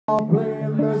all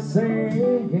playing the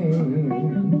same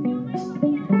game.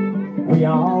 We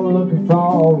all looking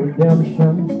for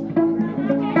redemption,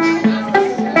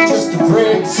 just to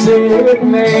break said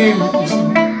name.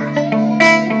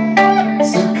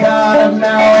 So caught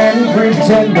now and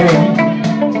pretending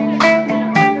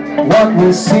what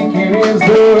we're seeking is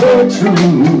the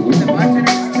truth.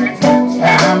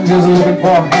 I'm just looking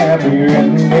for a happy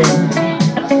ending.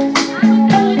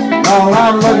 All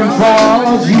I'm looking for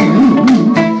is you.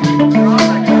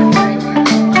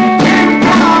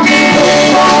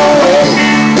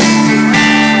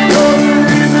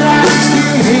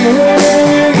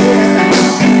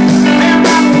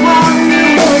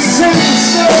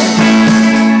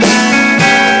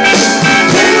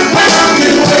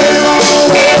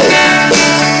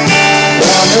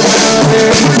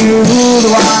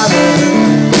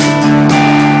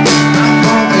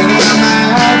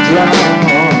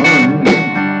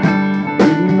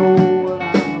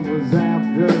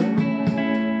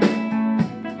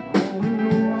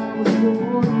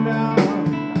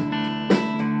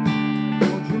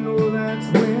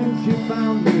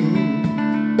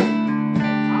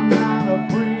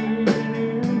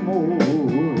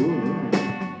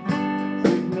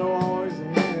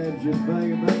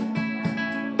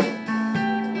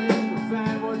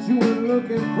 You were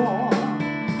looking for.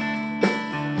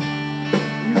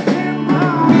 You came my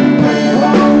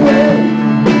way.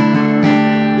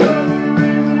 You're the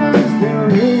reason I'm still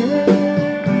here.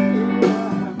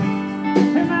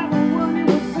 And I'm the one you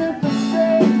were sent to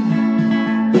stay.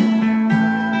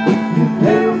 You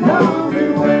came my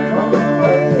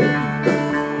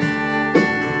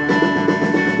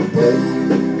way.